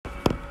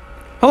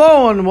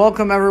Hello and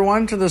welcome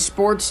everyone to the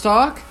Sports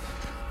Talk.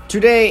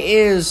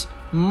 Today is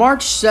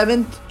March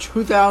 7th,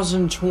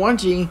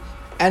 2020,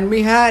 and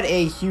we had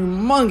a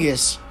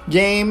humongous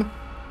game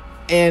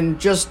and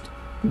just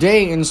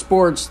day in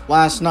sports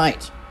last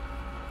night.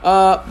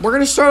 We're going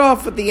to start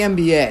off with the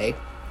NBA.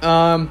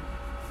 We're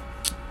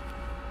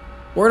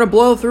going to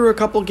blow through a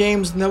couple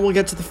games and then we'll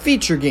get to the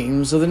feature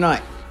games of the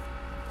night.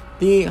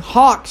 The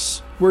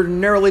Hawks were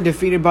narrowly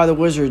defeated by the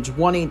Wizards,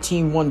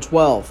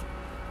 118-112.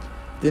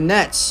 The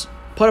Nets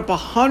put up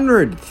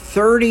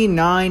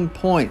 139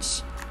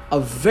 points. A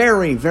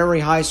very, very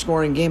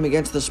high-scoring game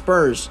against the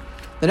Spurs.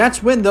 The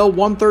Nets win, though,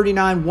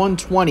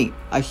 139-120.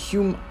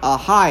 A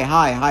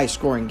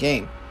high-scoring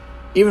game.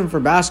 Even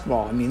for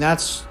basketball, I mean,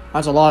 that's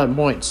a lot of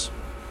points.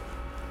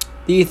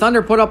 The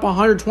Thunder put up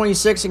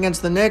 126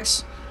 against the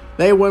Knicks.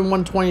 They win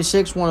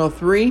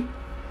 126-103.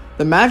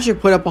 The Magic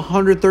put up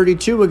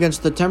 132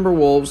 against the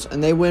Timberwolves,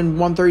 and they win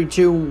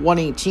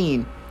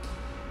 132-118.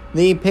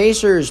 The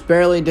Pacers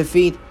barely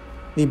defeat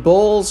the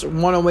Bulls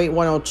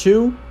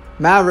 108-102.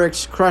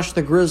 Mavericks crushed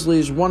the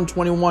Grizzlies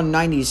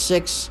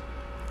 121-96.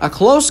 A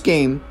close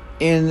game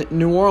in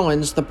New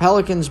Orleans. The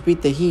Pelicans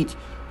beat the Heat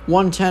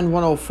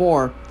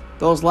 110-104.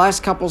 Those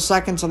last couple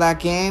seconds of that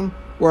game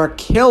were a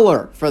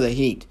killer for the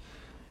Heat.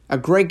 A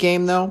great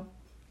game, though.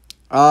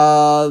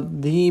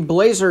 The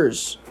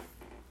Blazers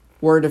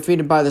were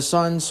defeated by the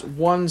Suns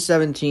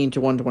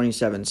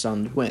 117-127.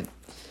 Suns win.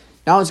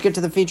 Now let's get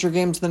to the feature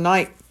games of the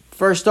night.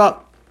 First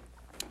up,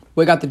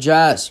 we got the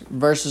Jazz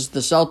versus the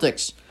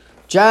Celtics.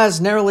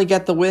 Jazz narrowly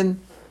get the win.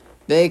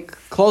 They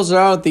close it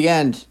out at the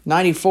end,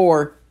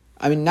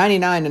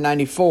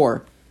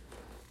 99-94.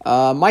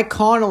 Mike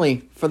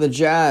Conley for the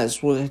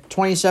Jazz with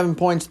 27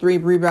 points, 3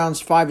 rebounds,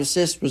 5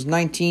 assists, was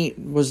 9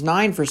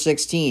 for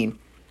 16.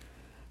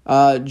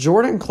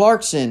 Jordan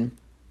Clarkson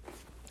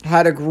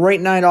had a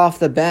great night off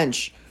the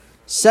bench,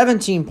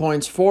 17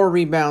 points, 4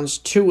 rebounds,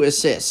 2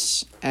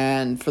 assists,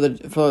 and for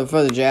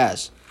the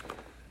Jazz.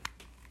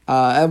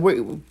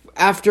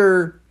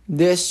 After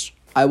this,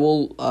 I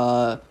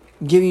will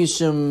give you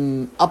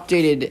some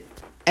updated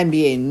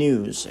NBA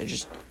news. I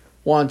just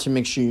wanted to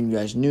make sure you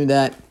guys knew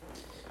that.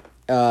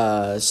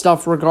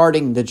 Stuff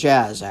regarding the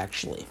Jazz,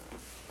 actually.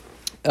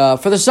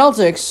 For the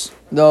Celtics,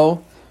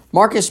 though,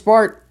 Marcus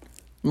Smart,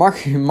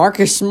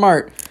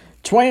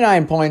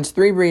 29 points,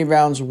 3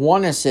 rebounds,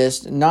 1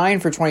 assist, 9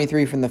 for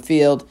 23 from the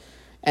field.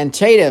 And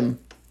Tatum,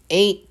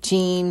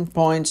 18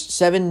 points,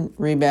 7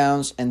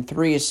 rebounds, and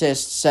 3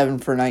 assists, 7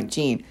 for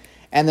 19.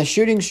 And the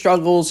shooting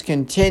struggles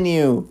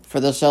continue for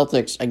the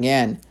Celtics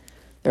again.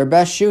 Their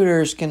best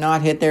shooters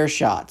cannot hit their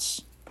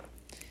shots.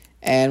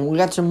 And we'll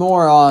get some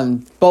more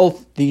on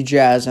both the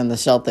Jazz and the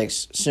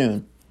Celtics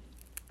soon.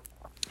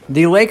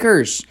 The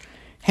Lakers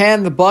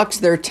hand the Bucks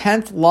their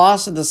 10th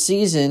loss of the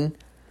season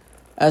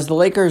as the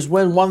Lakers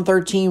win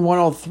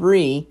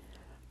 113-103.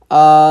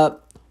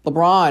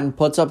 LeBron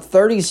puts up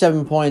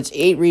 37 points,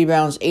 8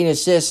 rebounds, 8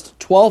 assists,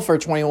 12 for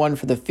 21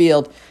 for the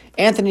field.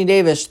 Anthony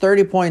Davis,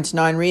 30 points,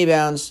 9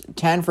 rebounds,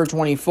 10 for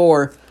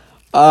 24.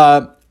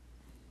 Both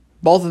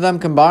of them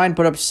combined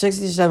put up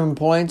 67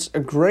 points. A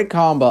great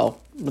combo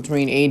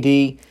between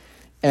AD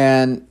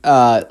and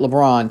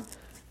LeBron.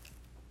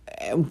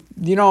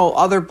 You know,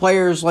 other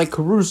players like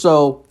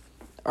Caruso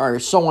are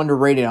so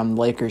underrated on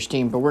the Lakers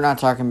team, but we're not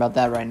talking about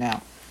that right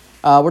now.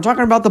 We're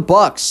talking about the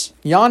Bucks.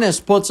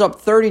 Giannis puts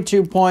up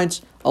 32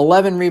 points,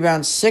 11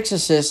 rebounds, 6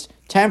 assists,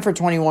 10 for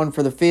 21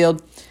 for the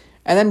field.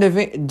 And then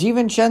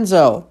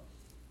DiVincenzo,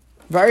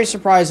 very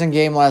surprising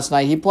game last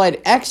night. He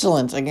played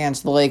excellent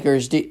against the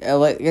Lakers.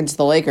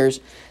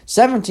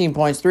 17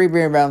 points, 3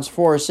 rebounds,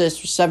 4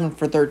 assists, 7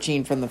 for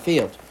 13 from the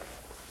field.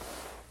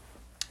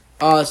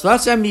 So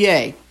that's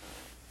NBA.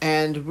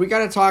 And we got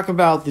to talk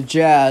about the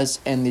Jazz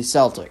and the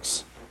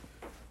Celtics.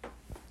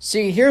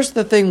 See, here's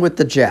the thing with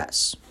the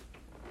Jazz.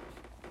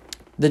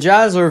 The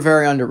Jazz are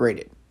very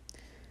underrated.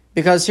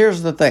 Because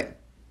here's the thing.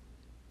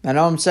 I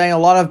know I'm saying a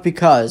lot of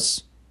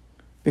because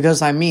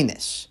I mean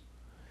this.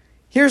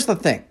 Here's the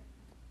thing.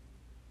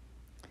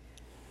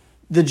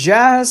 The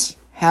Jazz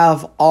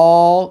have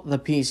all the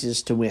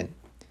pieces to win.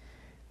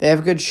 They have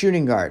a good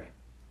shooting guard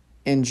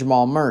in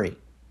Jamal Murray.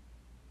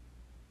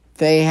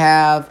 They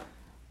have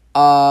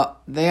a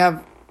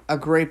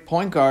great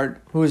point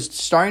guard who is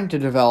starting to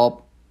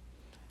develop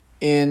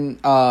in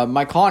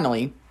Mike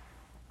Conley.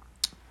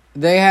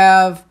 They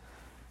have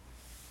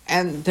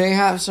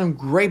some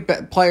great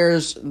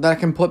players that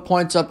can put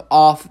points up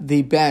off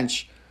the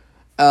bench.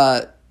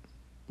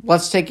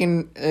 Let's take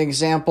an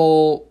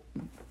example,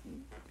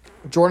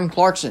 Jordan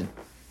Clarkson.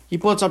 He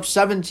puts up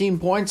 17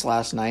 points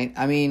last night.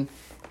 I mean,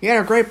 he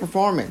had a great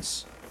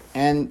performance.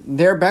 And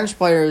their bench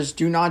players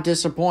do not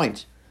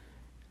disappoint.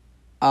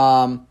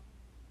 As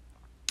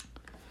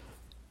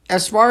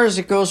far as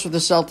it goes for the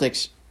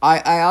Celtics,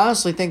 I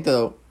honestly think,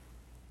 though,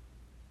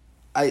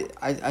 I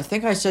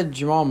think I said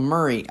Jamal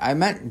Murray. I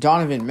meant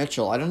Donovan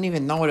Mitchell. I don't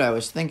even know what I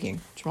was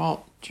thinking.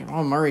 Jamal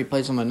Murray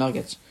plays on the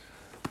Nuggets.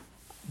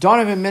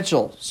 Donovan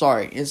Mitchell,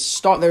 sorry,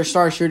 is their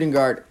star shooting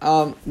guard.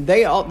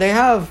 They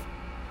have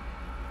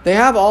They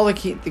have all the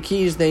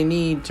keys they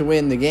need to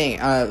win the game,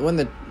 win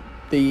the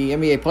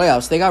NBA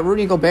playoffs. They got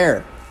Rudy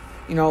Gobert.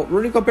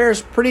 Rudy Gobert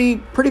is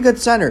pretty good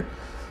center.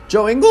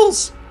 Joe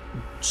Ingles,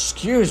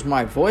 excuse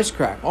my voice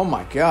crack. Oh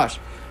my gosh,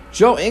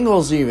 Joe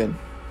Ingles even.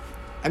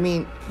 I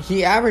mean,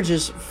 he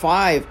averages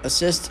 5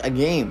 assists a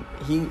game.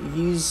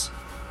 He's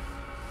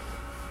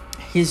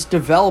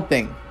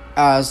developing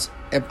as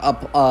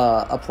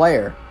a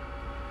player.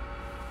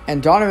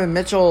 And Donovan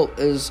Mitchell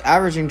is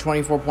averaging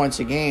 24 points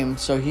a game,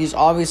 so he's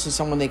obviously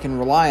someone they can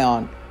rely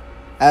on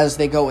as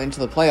they go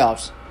into the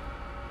playoffs.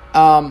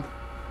 Now,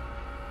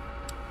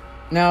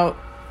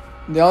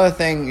 the other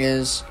thing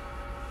is,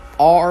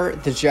 are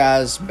the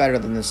Jazz better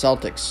than the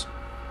Celtics?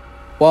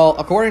 Well,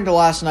 according to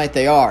last night,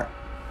 they are.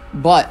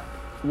 But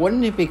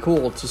wouldn't it be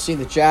cool to see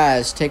the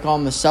Jazz take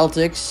on the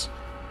Celtics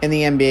in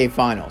the NBA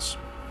Finals?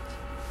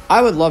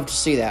 I would love to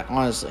see that,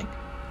 honestly.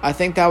 I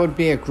think that would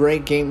be a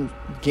great Game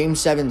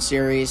 7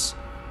 series.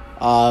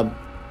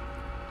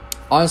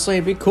 Honestly,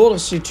 it'd be cool to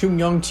see 2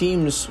 young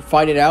teams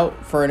fight it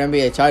out for an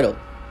NBA title.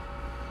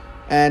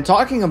 And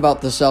talking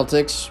about the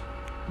Celtics,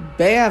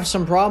 they have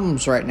some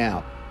problems right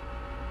now.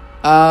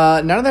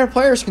 None of their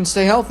players can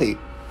stay healthy.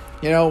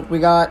 We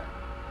got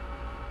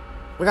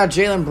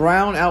Jaylen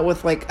Brown out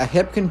with like a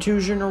hip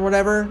contusion or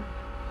whatever.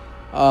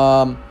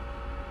 Gordon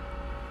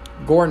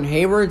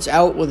Hayward's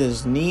out with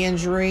his knee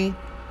injury.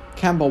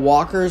 Kemba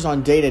Walker's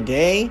on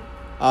day-to-day.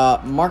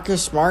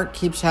 Marcus Smart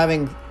keeps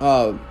having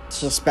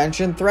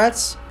suspension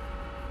threats.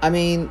 I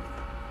mean,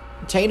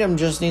 Tatum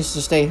just needs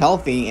to stay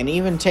healthy, and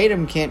even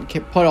Tatum can't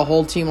put a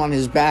whole team on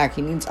his back.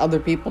 He needs other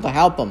people to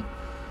help him.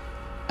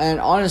 And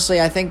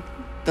honestly, I think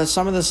that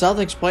some of the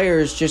Celtics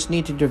players just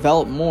need to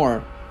develop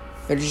more.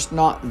 They're just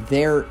not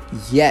there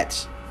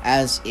yet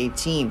as a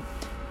team.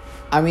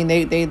 I mean,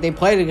 they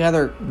play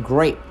together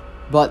great,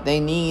 but they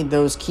need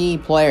those key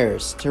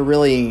players to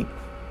really,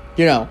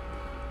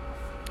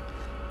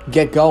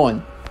 get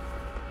going.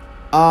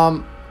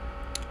 So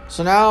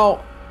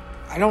now,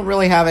 I don't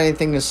really have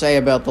anything to say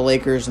about the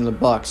Lakers and the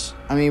Bucks.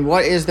 I mean,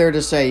 what is there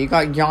to say? You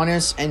got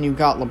Giannis and you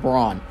got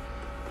LeBron.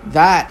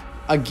 That,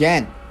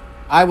 again,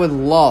 I would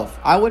love.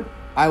 I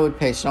would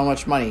pay so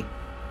much money.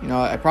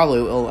 I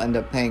probably will end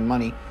up paying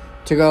money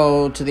to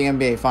go to the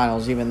NBA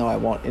Finals, even though it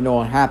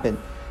won't happen.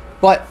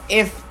 But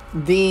if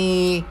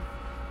the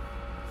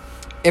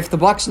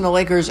Bucks and the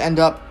Lakers end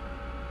up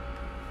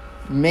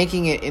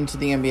making it into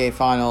the NBA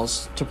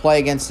Finals to play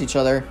against each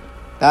other,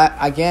 that,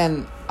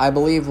 again, I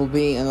believe will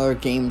be another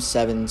Game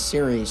 7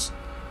 series.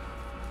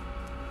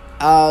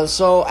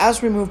 So,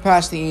 as we move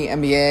past the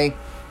NBA,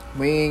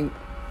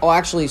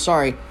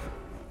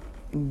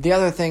 the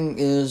other thing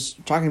is,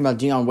 talking about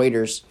Dion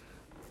Waiters,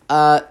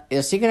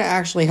 is he going to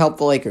actually help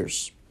the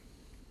Lakers?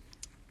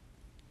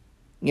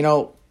 I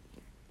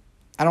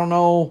don't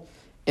know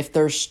if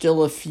there's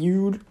still a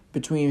feud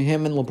between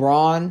him and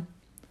LeBron,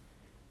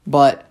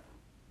 but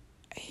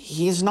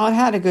he's not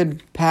had a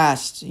good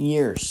past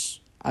years.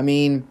 I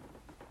mean,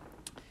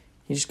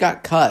 he just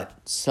got cut.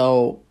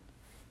 So,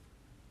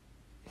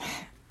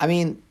 I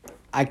mean,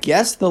 I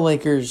guess the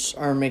Lakers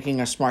are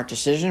making a smart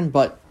decision,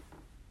 but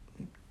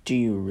do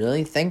you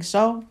really think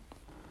so?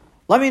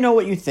 Let me know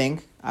what you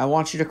think. I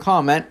want you to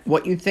comment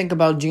what you think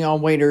about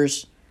Dion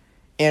Waiters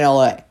in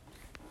LA.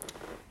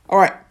 All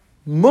right,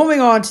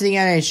 moving on to the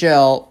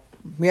NHL.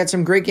 We had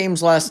some great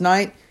games last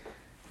night.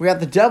 We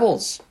got the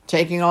Devils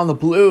taking on the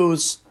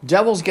Blues.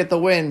 Devils get the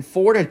win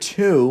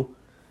 4-2.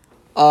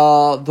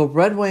 The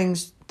Red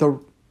Wings.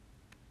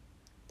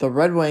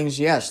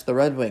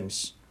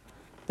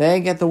 They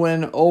get the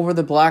win over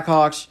the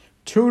Blackhawks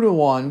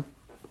 2-1.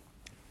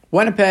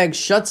 Winnipeg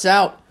shuts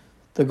out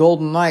the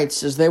Golden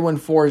Knights as they win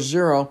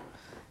 4-0.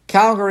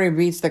 Calgary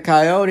beats the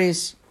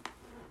Coyotes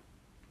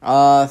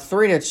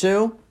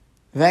 3-2.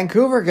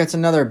 Vancouver gets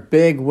another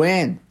big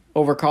win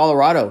over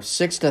Colorado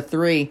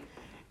 6-3.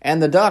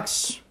 And the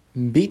Ducks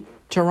beat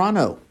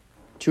Toronto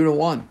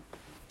 2-1.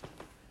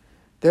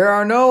 There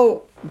are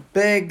no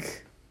big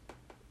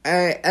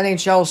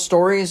NHL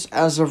stories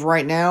as of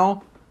right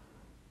now.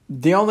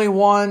 The only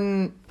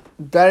one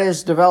that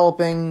is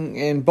developing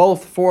in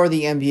both for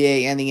the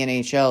NBA and the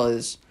NHL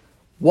is,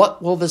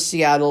 what will the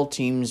Seattle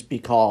teams be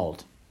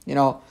called?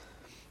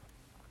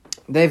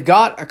 They've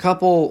got a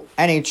couple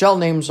NHL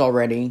names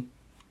already,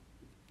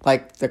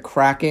 like the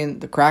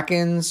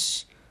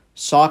Krakens,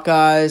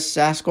 Sockeyes,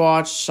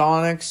 Sasquatch,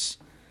 Sonics.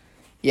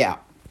 Yeah.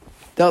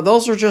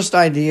 Those are just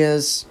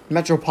ideas.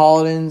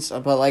 Metropolitans,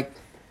 but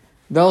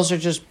those are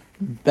just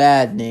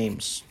bad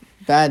names.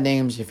 Bad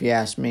names if you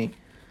ask me.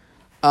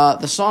 The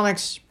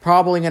Sonics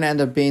probably going to end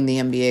up being the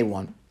NBA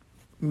one.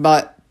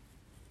 But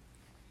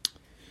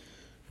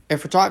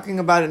if we're talking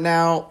about it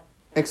now,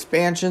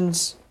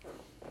 expansions,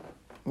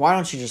 why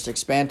don't you just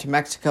expand to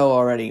Mexico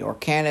already, or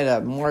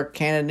Canada, more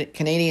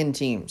Canadian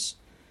teams,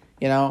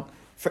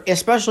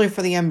 especially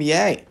for the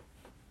NBA.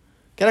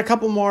 Get a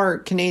couple more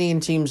Canadian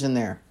teams in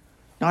there.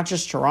 Not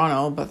just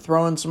Toronto, but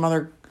throw in some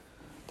other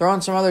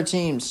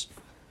teams.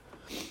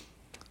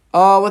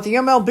 With the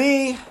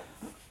MLB,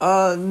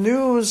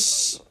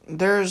 news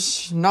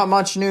there's not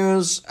much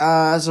news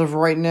as of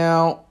right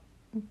now.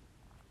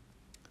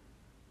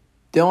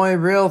 The only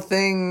real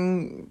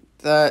thing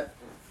that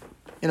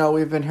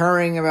we've been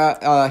hearing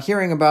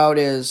about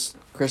is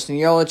Christian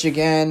Yelich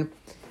again,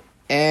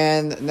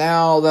 and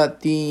now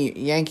that the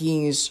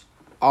Yankees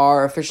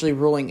are officially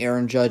ruling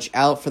Aaron Judge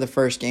out for the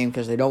first game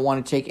because they don't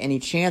want to take any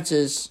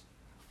chances.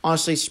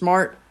 Honestly,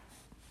 smart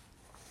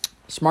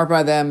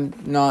by them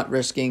not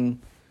risking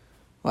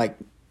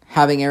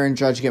having Aaron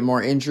Judge get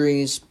more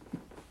injuries.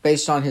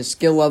 Based on his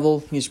skill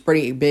level, he's a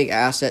pretty big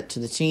asset to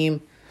the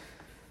team.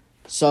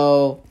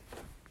 So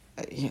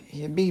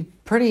it'd be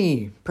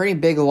pretty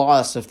big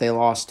loss if they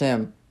lost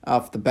him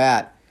off the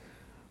bat.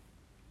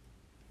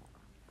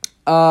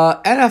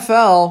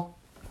 NFL,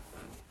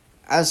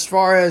 as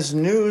far as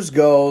news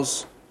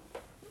goes,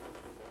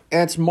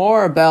 it's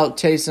more about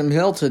Taysom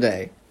Hill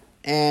today.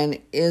 And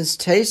is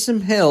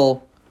Taysom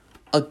Hill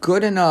a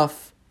good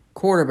enough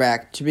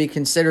quarterback to be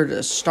considered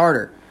a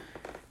starter?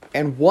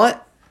 And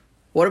what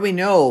do we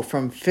know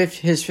from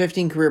his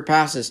 15 career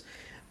passes?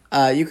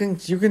 You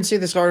can see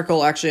this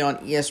article actually on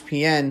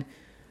ESPN.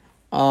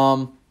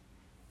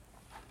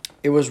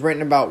 It was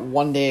written about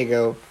 1 day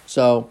ago,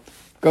 so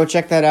go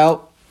check that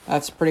out.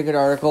 That's a pretty good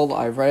article.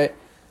 I've read it.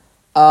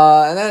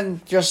 And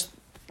then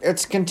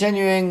it's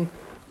continuing.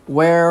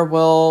 Where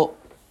will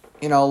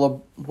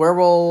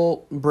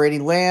Brady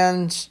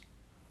land?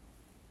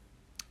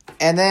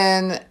 And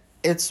then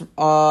it's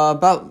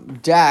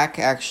about Dak.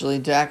 Actually,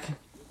 Dak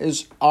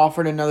is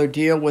offered another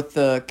deal with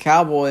the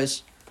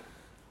Cowboys.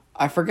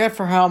 I forget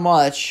for how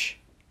much,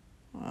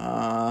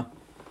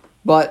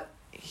 but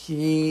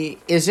he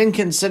is in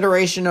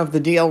consideration of the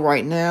deal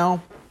right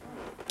now,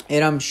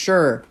 and I'm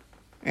sure,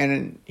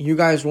 and you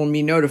guys will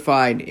be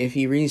notified if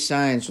he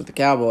re-signs with the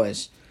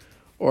Cowboys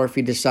or if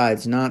he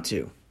decides not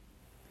to.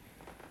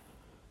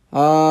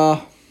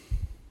 I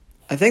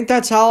think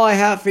that's all I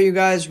have for you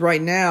guys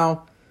right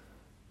now.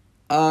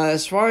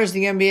 As far as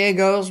the NBA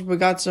goes, we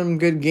got some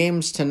good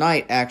games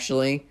tonight,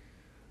 actually.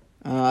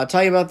 I'll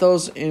tell you about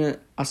those in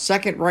a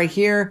second right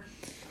here.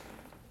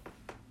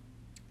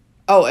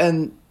 Oh,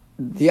 and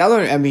the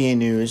other NBA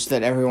news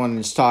that everyone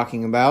is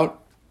talking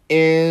about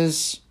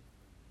is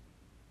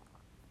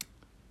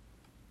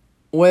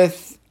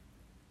with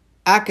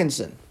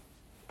Atkinson.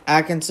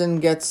 Atkinson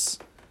and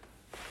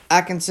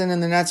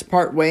the Nets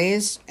part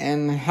ways,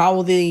 and how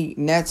will the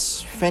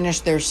Nets finish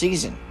their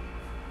season?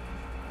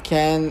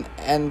 Can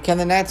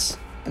the Nets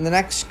and the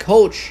next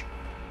coach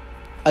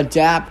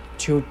adapt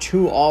to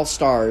two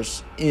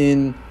All-Stars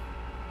in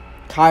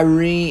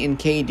Kyrie and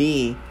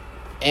KD?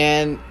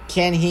 And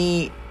can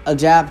he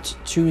adapt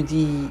to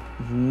the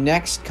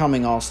next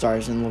coming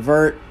All-Stars in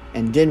LeVert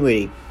and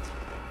Dinwiddie?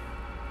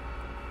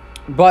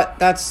 But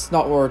that's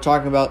not what we're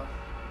talking about.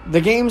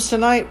 The games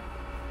tonight,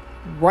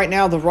 right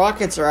now the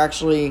Rockets are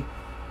actually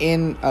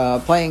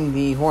playing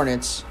the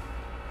Hornets.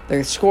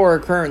 The score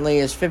currently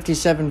is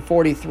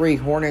 57-43.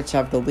 Hornets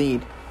have the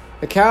lead.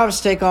 The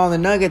Cavs take on the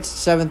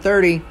Nuggets at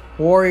 7:30.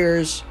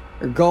 Warriors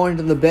are going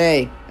to the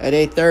Bay at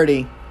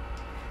 8:30.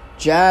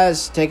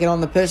 Jazz taking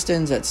on the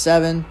Pistons at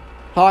 7.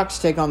 Hawks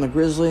take on the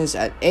Grizzlies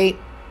at 8.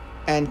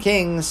 And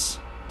Kings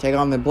take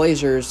on the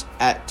Blazers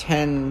at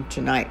 10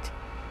 tonight.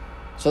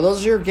 So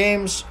those are your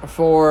games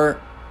for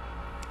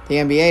the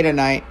NBA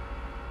tonight.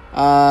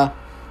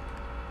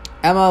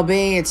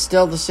 MLB, it's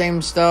still the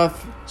same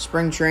stuff.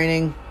 Spring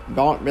training.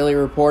 Not really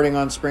reporting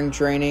on spring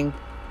training.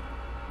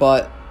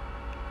 But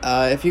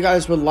if you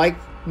guys would like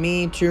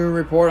me to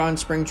report on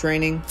spring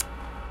training,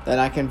 then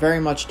I can very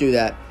much do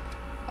that.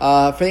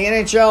 For the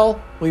NHL,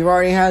 we've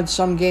already had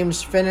some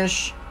games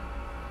finish.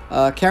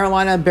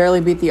 Carolina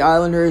barely beat the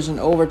Islanders in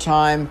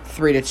overtime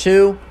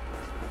 3-2.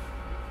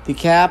 The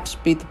Caps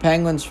beat the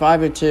Penguins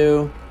 5-2.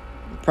 The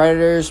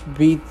Predators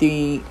beat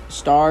the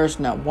Stars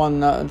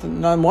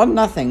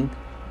 1-0.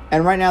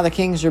 And right now the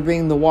Kings are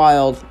beating the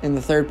Wild in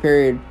the third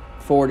period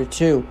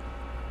 4-2.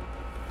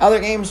 Other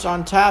games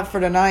on tap for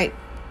tonight.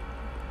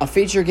 A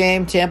feature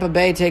game, Tampa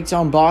Bay takes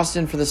on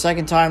Boston for the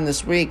second time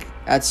this week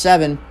at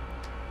 7.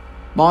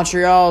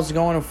 Montreal is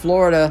going to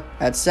Florida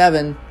at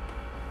 7.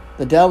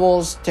 The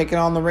Devils taking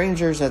on the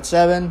Rangers at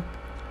 7.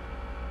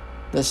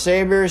 The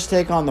Sabres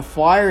take on the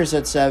Flyers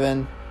at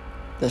 7.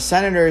 The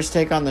Senators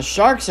take on the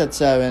Sharks at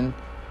 7.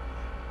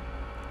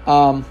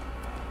 And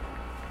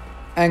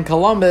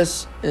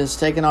Columbus is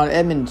taking on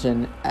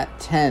Edmonton at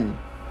 10.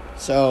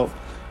 So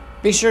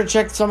be sure to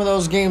check some of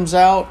those games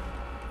out.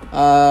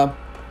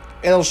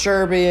 It'll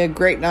sure be a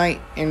great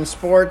night in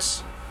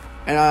sports.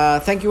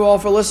 And thank you all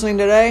for listening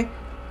today.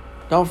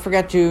 Don't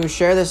forget to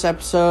share this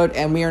episode.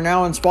 And we are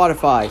now on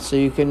Spotify. So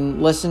you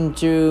can listen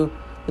to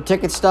the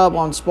Ticket Stub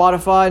on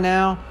Spotify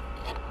now.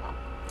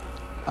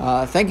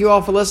 Thank you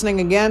all for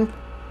listening again.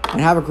 And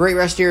have a great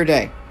rest of your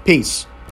day. Peace.